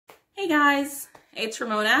guys, it's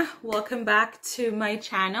Ramona. Welcome back to my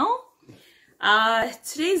channel.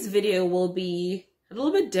 Today's video will be a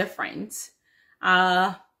little bit different.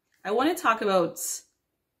 I want to talk about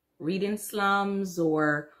reading slums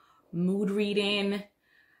or mood reading,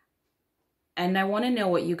 and I want to know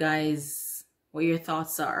what your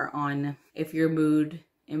thoughts are on if your mood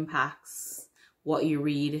impacts what you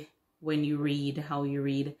read, when you read, how you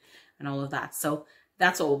read, and all of that. So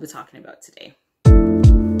that's what we'll be talking about today.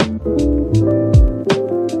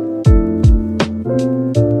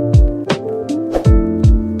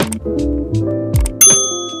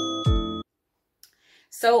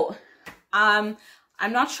 So, I'm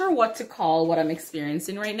not sure what to call what I'm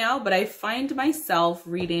experiencing right now, but I find myself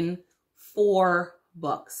reading 4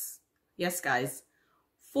 books. Yes, guys,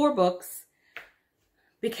 4 books,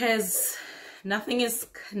 because nothing is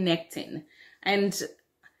connecting. And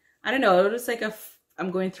I don't know, it's like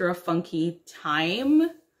I'm going through a funky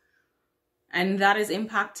time, and that is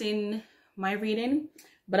impacting my reading.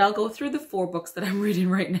 But I'll go through the 4 books that I'm reading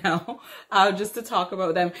right now, just to talk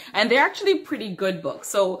about them. And they're actually pretty good books.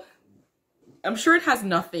 So I'm sure it has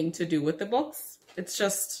nothing to do with the books. It's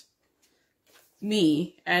just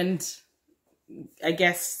me and I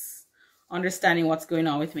guess understanding what's going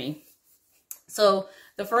on with me. So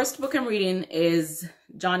the first book I'm reading is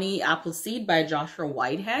Johnny Appleseed by Joshua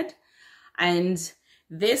Whitehead. And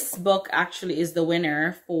this book actually is the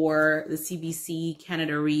winner for the CBC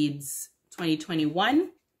Canada Reads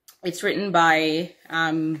 2021. It's written by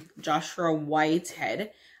Joshua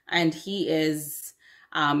Whitehead, and he is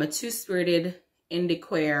a two-spirited indie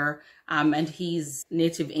queer, and he's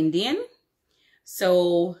Native Indian.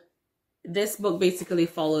 So this book basically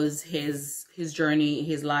follows his journey,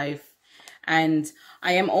 his life, and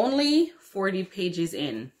I am only 40 pages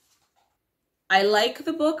in. I like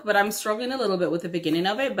the book, but I'm struggling a little bit with the beginning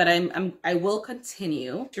of it, but I will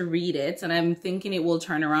continue to read it, and I'm thinking it will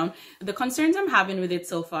turn around. The concerns I'm having with it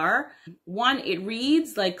so far, one, it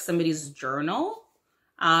reads like somebody's journal,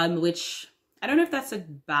 which I don't know if that's a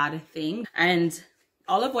bad thing. And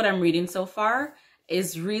all of what I'm reading so far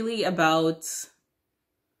is really about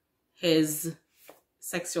his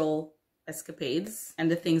sexual escapades and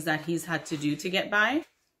the things that he's had to do to get by.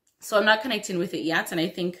 So I'm not connecting with it yet, and I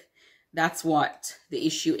think that's what the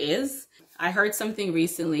issue is. I heard something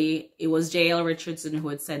recently. It was J.L. Richardson who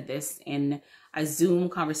had said this in a Zoom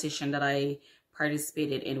conversation that I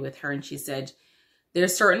participated in with her. And she said,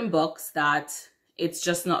 there's certain books that it's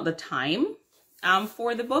just not the time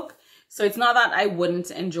for the book. So it's not that I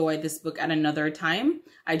wouldn't enjoy this book at another time.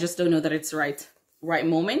 I just don't know that it's the right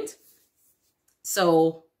moment.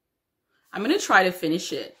 So I'm going to try to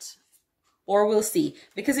finish it. Or we'll see,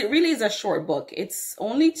 because it really is a short book. It's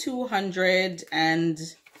only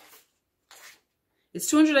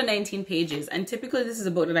 219 pages, and typically this is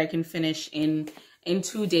a book that I can finish in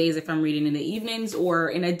 2 days if I'm reading in the evenings, or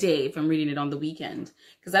in a day if I'm reading it on the weekend,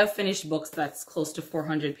 because I've finished books that's close to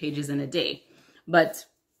 400 pages in a day. But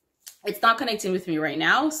it's not connecting with me right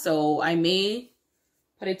now, so I may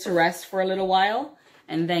put it to rest for a little while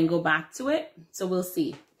and then go back to it. So we'll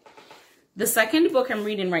see. The second book I'm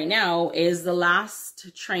reading right now is The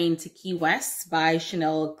Last Train to Key West by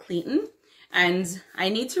Chanel Clayton. And I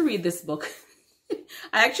need to read this book.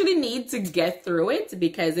 I actually need to get through it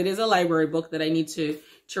because it is a library book that I need to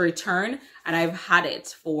return. And I've had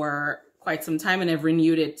it for quite some time, and I've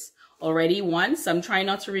renewed it already once. I'm trying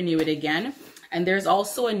not to renew it again. And there's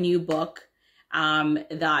also a new book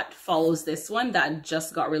that follows this one that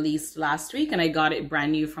just got released last week, and I got it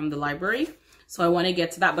brand new from the library. So I want to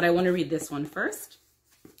get to that, but I want to read this one first.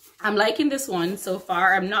 I'm liking this one so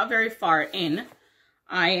far. I'm not very far in.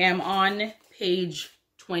 I am on page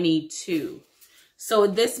 22. So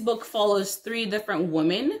this book follows 3 different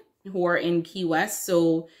women who are in Key West.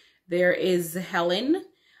 So there is Helen,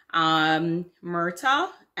 Myrta,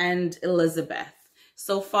 and Elizabeth.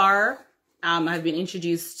 So far, I've been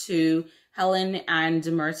introduced to Helen and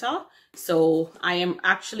Myrta. So I am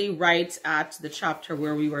actually right at the chapter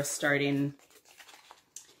where we were starting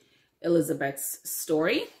Elizabeth's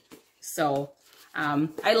story. So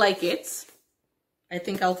I like it. I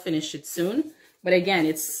think I'll finish it soon. But again,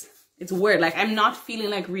 it's weird. Like, I'm not feeling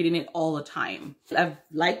like reading it all the time. I've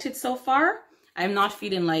liked it so far. I'm not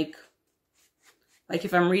feeling like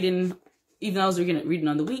if I'm reading, even though I was reading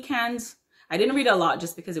on the weekends. I didn't read a lot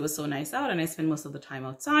just because it was so nice out and I spend most of the time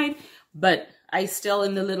outside. But I still,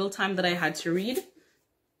 in the little time that I had to read,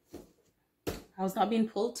 I was not being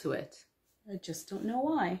pulled to it. I just don't know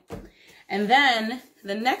why. And then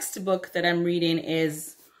the next book that I'm reading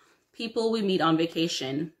is People We Meet on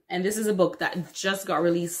Vacation. And this is a book that just got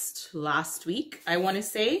released last week, I want to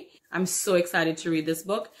say. I'm so excited to read this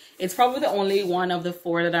book. It's probably the only one of the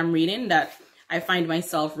 4 that I'm reading that I find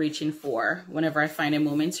myself reaching for whenever I find a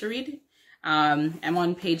moment to read. I'm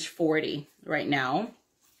on page 40 right now.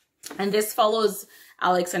 And this follows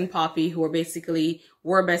Alex and Poppy, who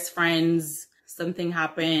were best friends. Something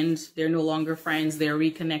happened. They're no longer friends. They're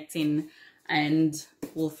reconnecting, and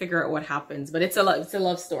we'll figure out what happens. But it's a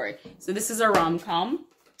love story. So this is a rom-com.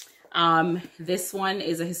 This one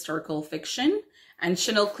is a historical fiction. And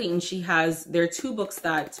Chanel Clayton, there are 2 books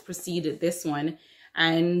that preceded this one.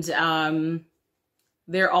 And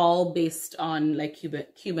they're all based on like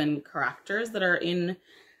Cuban characters that are in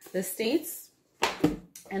the States.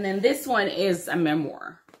 And then this one is a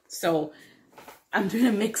memoir. So I'm doing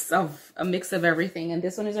a mix of everything. And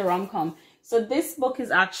this one is a rom-com. So this book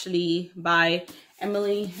is actually by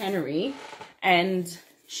Emily Henry. And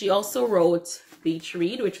she also wrote Beach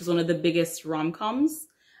Read, which was one of the biggest rom-coms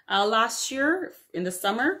last year in the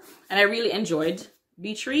summer. And I really enjoyed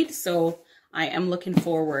Beach Read. So I am looking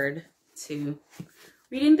forward to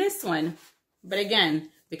reading this one. But again,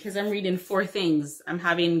 because I'm reading 4 things, I'm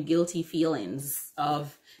having guilty feelings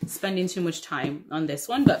of spending too much time on this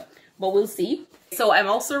one, but we'll see. So I'm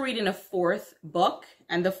also reading a 4th book,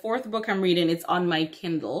 and the 4th book I'm reading, it's on my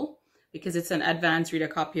Kindle because it's an advanced reader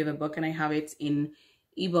copy of a book and I have it in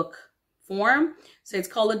ebook form. So it's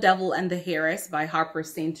called The Devil and the Heiress by Harper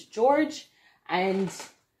St. George. And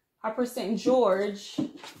Harper St. George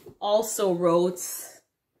also wrote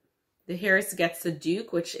The Heiress Gets a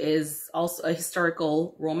Duke, which is also a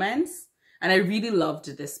historical romance. And I really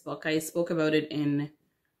loved this book. I spoke about it in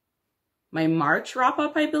my March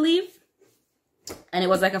wrap-up, I believe. And it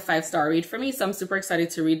was like a 5-star read for me. So I'm super excited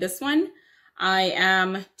to read this one. I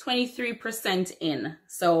am 23% in.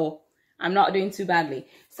 So I'm not doing too badly.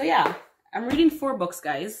 So yeah, I'm reading 4 books,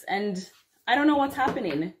 guys. And I don't know what's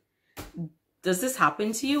happening. Does this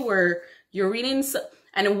happen to you where you're reading...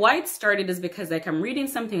 And why it started is because like I'm reading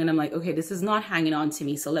something and I'm like, okay, this is not hanging on to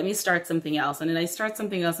me. So let me start something else. And then I start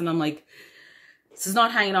something else and I'm like, this is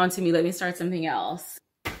not hanging on to me. Let me start something else.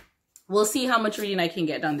 We'll see how much reading I can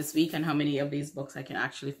get done this week and how many of these books I can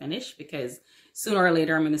actually finish, because sooner or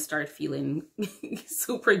later I'm going to start feeling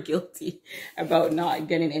super guilty about not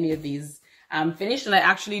getting any of these finished. And I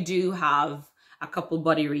actually do have a couple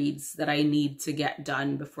buddy reads that I need to get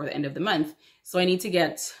done before the end of the month. So I need to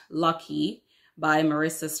get Lucky by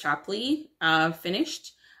Marissa Strapley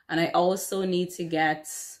finished. And I also need to get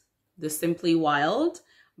The Simply Wild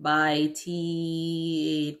by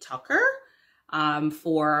T. Tucker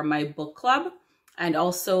for my book club. And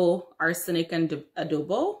also Arsenic and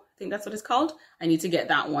Adobo, I think that's what it's called. I need to get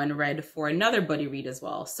that one read for another buddy read as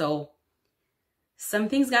well. So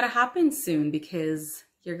something's got to happen soon because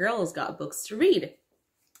your girl's got books to read.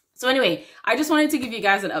 So anyway, I just wanted to give you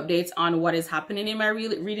guys an update on what is happening in my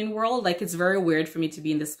reading world. Like, it's very weird for me to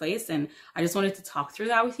be in this place, and I just wanted to talk through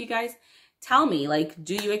that with you guys. Tell me, like,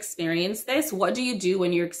 do you experience this? What do you do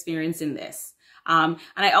when you're experiencing this? And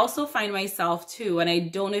I also find myself too, and I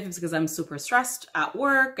don't know if it's because I'm super stressed at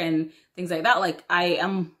work and things like that, like I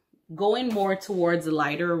am going more towards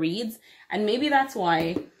lighter reads. And maybe that's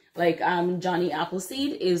why like Johnny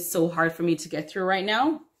Appleseed is so hard for me to get through right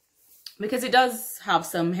now, because it does have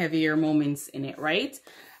some heavier moments in it, right?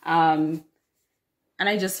 And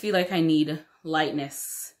I just feel like I need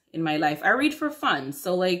lightness in my life. I read for fun.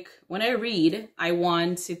 So like when I read, I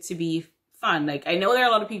want it to be fun. Like I know there are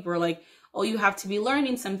a lot of people who are like, oh, you have to be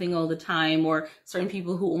learning something all the time, or certain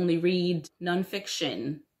people who only read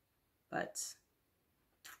nonfiction. But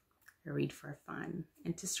I read for fun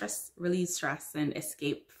and to relieve stress and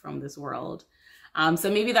escape from this world. So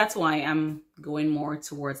maybe that's why I'm going more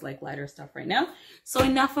towards like lighter stuff right now. So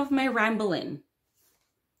enough of my rambling.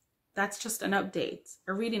 That's just an update,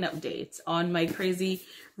 a reading update on my crazy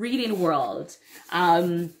reading world.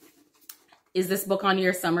 Is this book on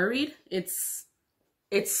your summer read?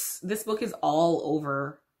 This book is all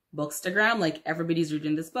over Bookstagram. Like everybody's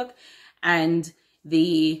reading this book and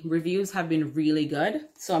the reviews have been really good.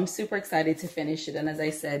 So I'm super excited to finish it. And as I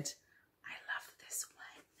said, I love this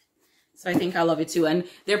one. So I think I love it too. And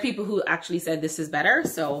there are people who actually said this is better.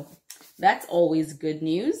 So that's always good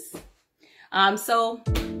news. So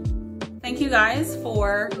thank you guys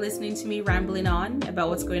for listening to me rambling on about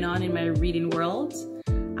what's going on in my reading world.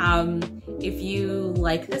 If you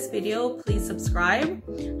like this video, please subscribe.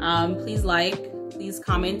 Please like, please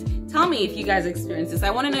comment. Tell me if you guys experience this.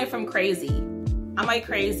 I want to know if I'm crazy. Am I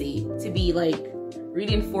crazy to be like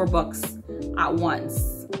reading 4 books at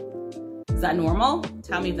once? Is that normal?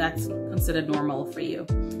 Tell me if that's considered normal for you.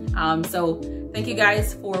 So thank you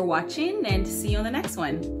guys for watching and see you on the next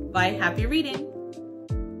one. Bye. Happy reading.